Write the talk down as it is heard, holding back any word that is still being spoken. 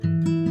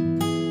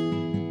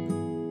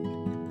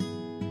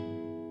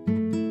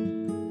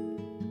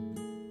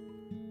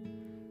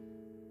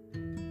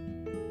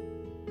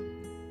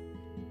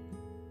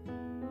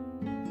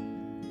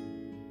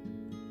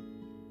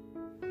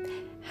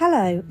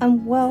Hello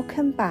and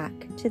welcome back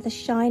to the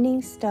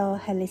Shining Star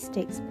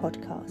Holistics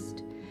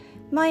podcast.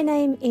 My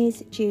name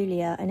is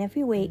Julia and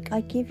every week I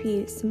give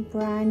you some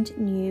brand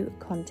new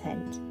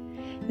content.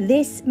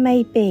 This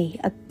may be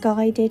a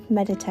guided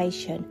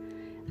meditation,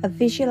 a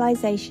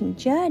visualization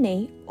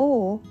journey,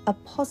 or a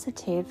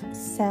positive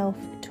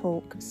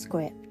self-talk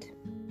script.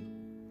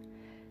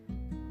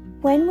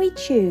 When we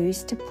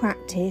choose to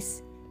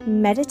practice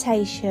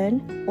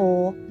meditation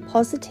or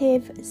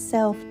positive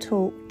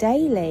self-talk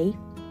daily,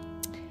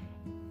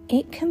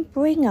 it can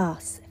bring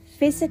us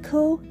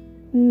physical,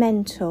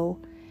 mental,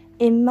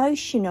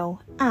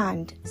 emotional,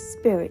 and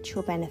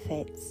spiritual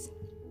benefits.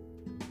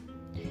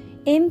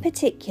 In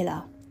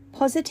particular,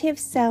 positive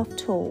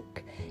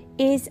self-talk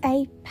is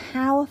a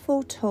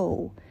powerful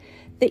tool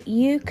that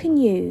you can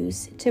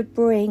use to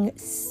bring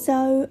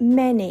so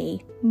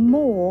many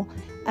more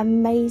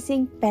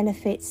amazing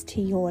benefits to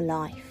your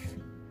life.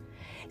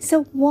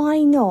 So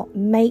why not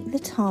make the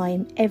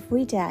time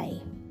every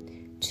day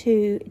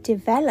to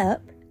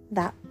develop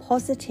that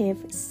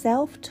positive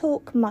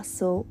self-talk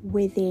muscle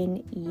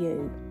within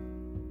you?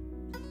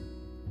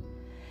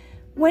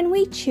 When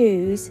we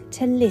choose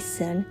to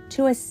listen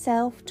to a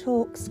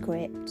self-talk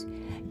script,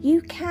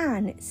 you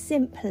can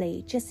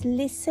simply just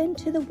listen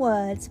to the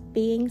words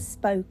being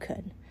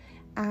spoken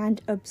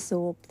and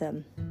absorb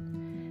them.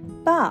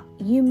 But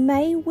you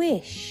may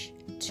wish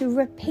to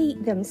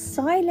repeat them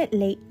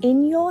silently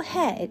in your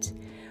head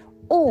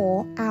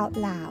or out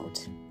loud,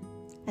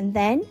 and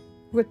then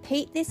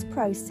repeat this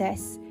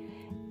process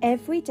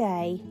every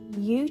day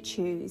you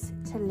choose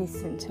to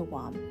listen to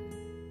one.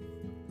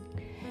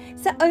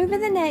 So over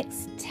the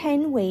next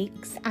 10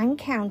 weeks and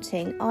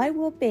counting, I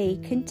will be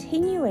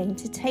continuing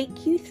to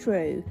take you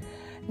through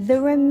the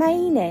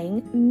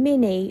remaining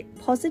mini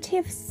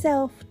positive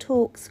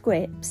self-talk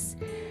scripts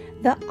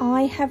that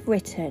I have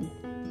written,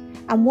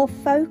 and will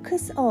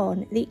focus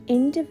on the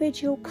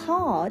individual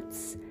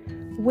cards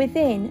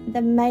within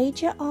the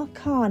Major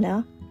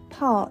Arcana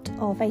part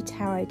of a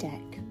tarot deck.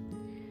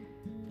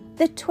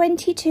 The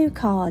 22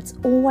 cards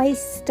always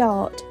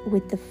start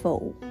with the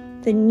Fool,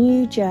 the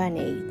new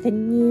journey, the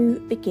new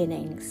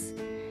beginnings,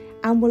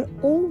 and will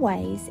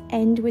always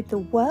end with the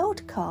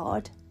World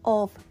card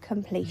of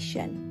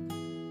completion.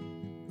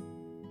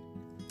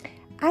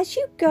 As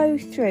you go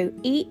through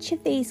each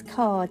of these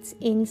cards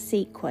in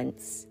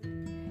sequence,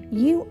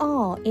 you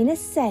are, in a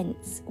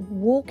sense,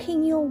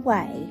 walking your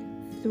way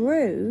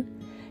through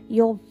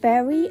your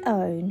very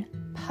own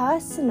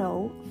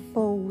personal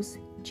Fool's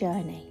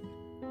journey.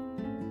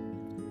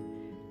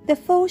 The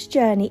Fool's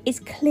journey is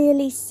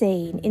clearly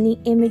seen in the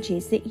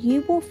images that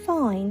you will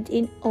find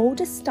in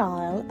older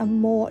style and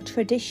more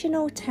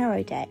traditional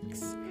tarot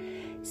decks,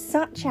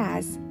 such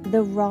as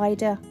the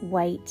Rider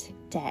Waite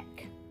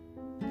Deck.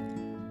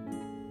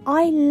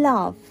 I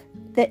love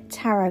that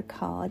tarot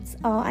cards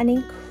are an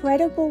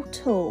incredible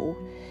tool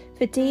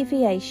for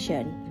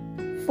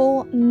deviation,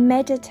 for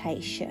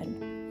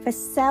meditation, for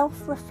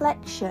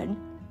self-reflection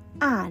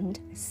and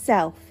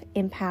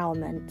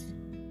self-empowerment.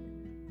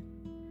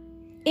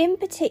 In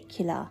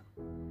particular,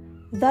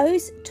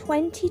 those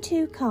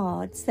 22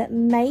 cards that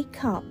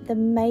make up the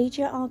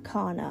Major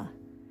Arcana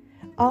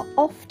are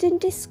often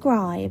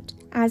described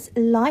as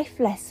life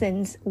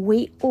lessons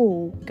we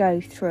all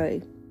go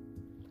through.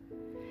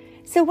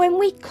 So when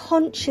we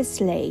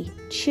consciously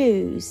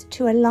choose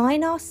to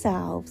align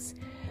ourselves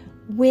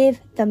with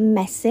the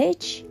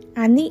message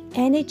and the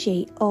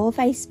energy of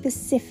a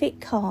specific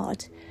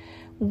card,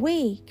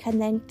 we can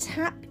then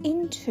tap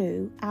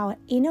into our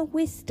inner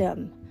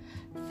wisdom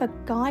for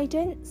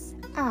guidance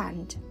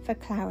and for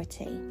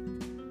clarity.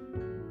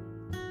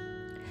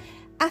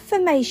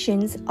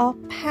 Affirmations are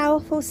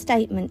powerful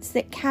statements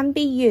that can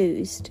be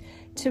used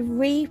to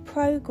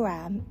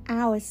reprogram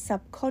our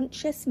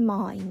subconscious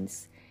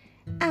minds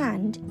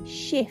and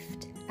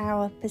shift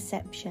our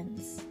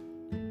perceptions.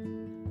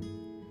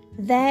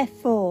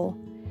 Therefore,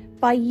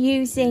 by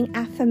using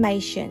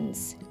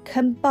affirmations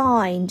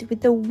combined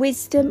with the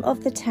wisdom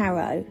of the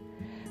tarot,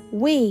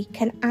 we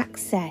can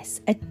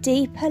access a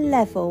deeper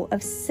level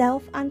of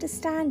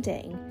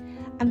self-understanding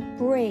and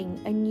bring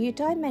a new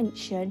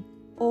dimension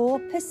or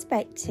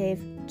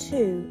perspective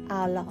to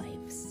our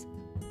lives.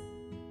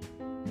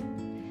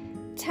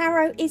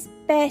 Tarot is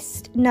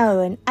best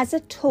known as a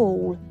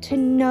tool to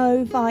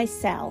know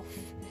thyself.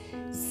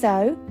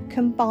 So,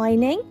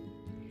 combining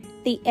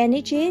the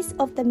energies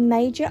of the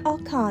Major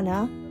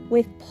Arcana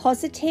with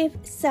positive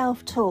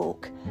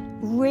self-talk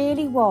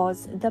really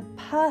was the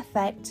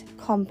perfect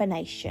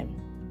combination.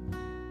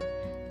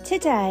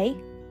 Today,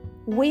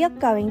 we are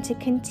going to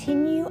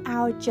continue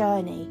our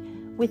journey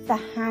with the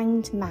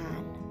Hanged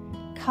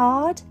Man,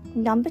 card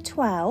number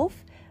 12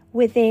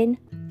 within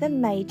the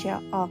Major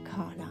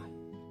Arcana.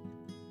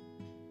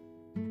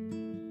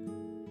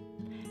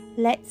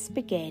 Let's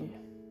begin.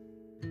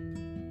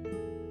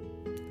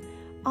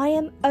 I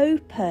am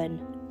open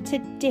to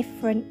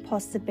different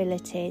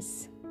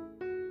possibilities.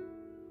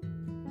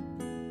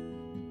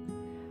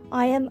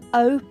 I am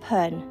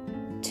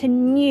open to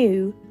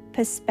new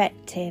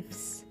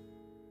perspectives.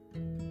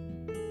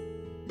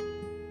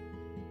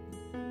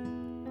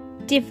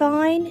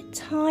 Divine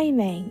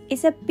timing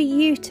is a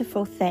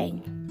beautiful thing.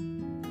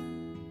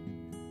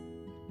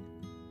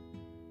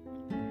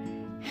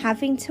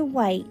 Having to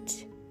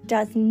wait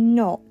does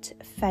not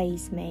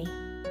faze me.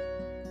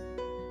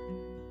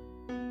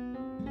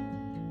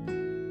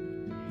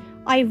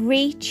 I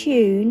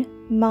retune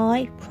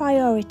my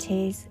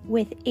priorities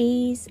with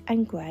ease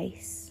and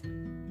grace.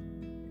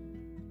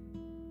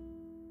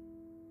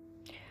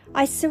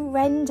 I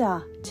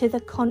surrender to the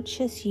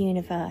conscious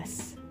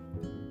universe.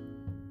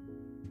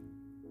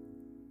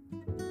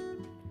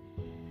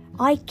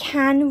 I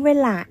can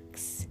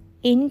relax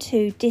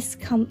into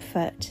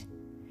discomfort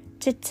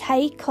to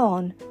take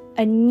on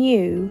a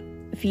new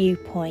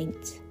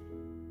viewpoint.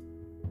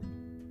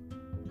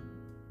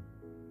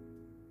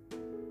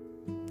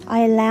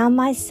 I allow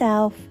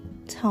myself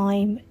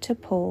time to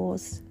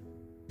pause.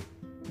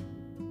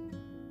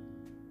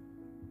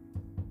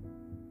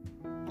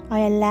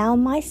 I allow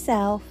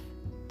myself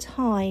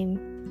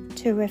time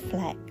to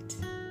reflect.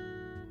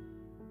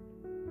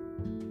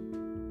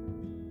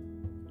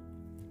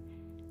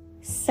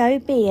 So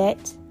be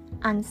it,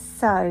 and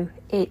so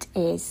it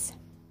is.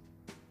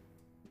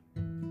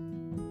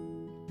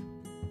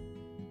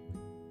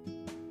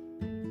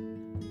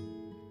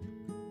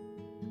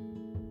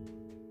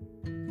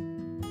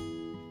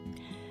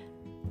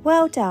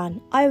 Well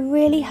done. I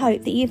really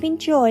hope that you've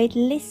enjoyed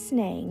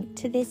listening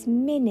to this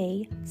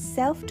mini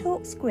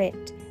self-talk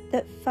script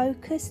that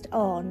focused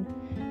on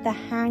the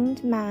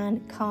Hanged Man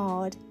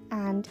card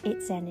and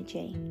its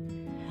energy.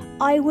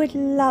 I would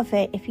love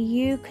it if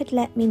you could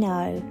let me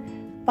know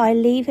by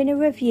leaving a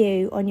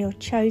review on your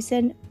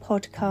chosen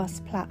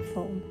podcast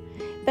platform,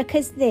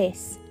 because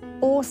this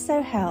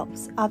also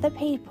helps other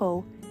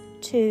people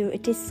to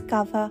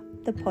discover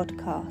the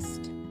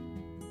podcast.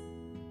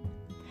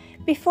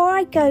 Before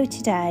I go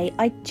today,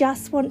 I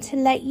just want to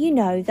let you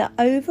know that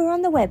over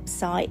on the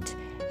website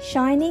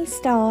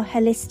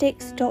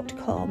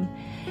shiningstarholistics.com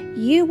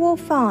you will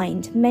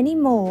find many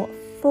more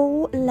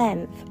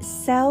full-length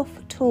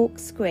self-talk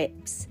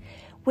scripts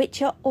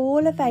which are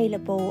all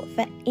available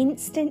for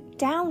instant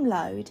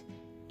download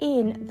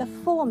in the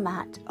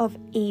format of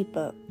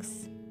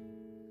ebooks.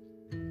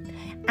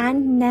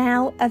 And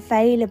now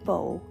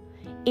available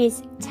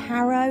is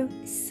Tarot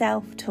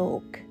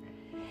Self-Talk.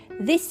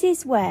 This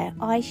is where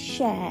I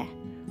share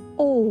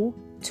all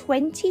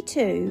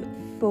 22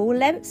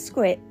 full-length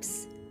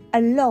scripts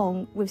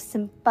along with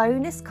some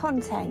bonus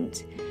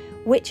content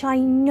which I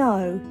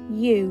know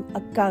you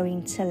are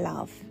going to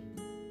love.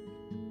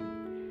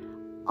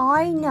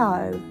 I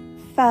know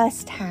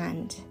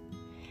firsthand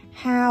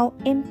how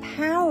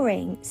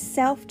empowering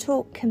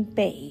self-talk can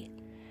be,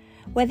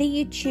 whether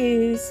you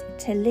choose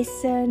to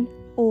listen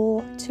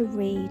or to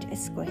read a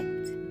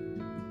script.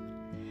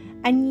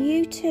 And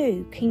you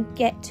too can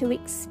get to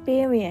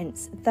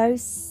experience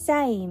those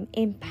same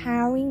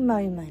empowering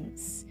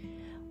moments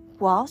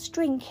whilst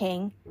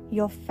drinking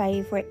your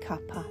favourite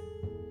cuppa.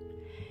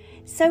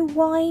 So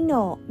why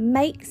not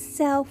make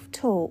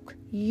self-talk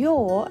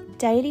your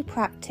daily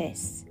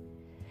practice?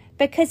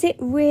 Because it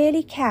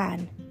really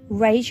can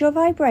raise your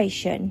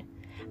vibration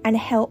and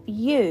help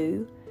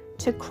you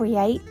to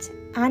create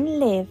and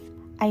live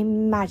a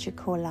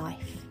magical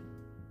life.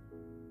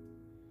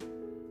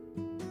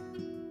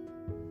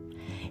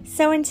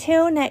 So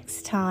until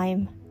next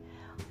time,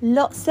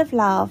 lots of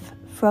love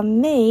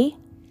from me,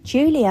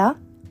 Julia,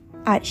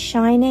 at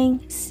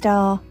Shining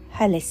Star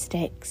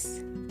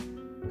Holistics.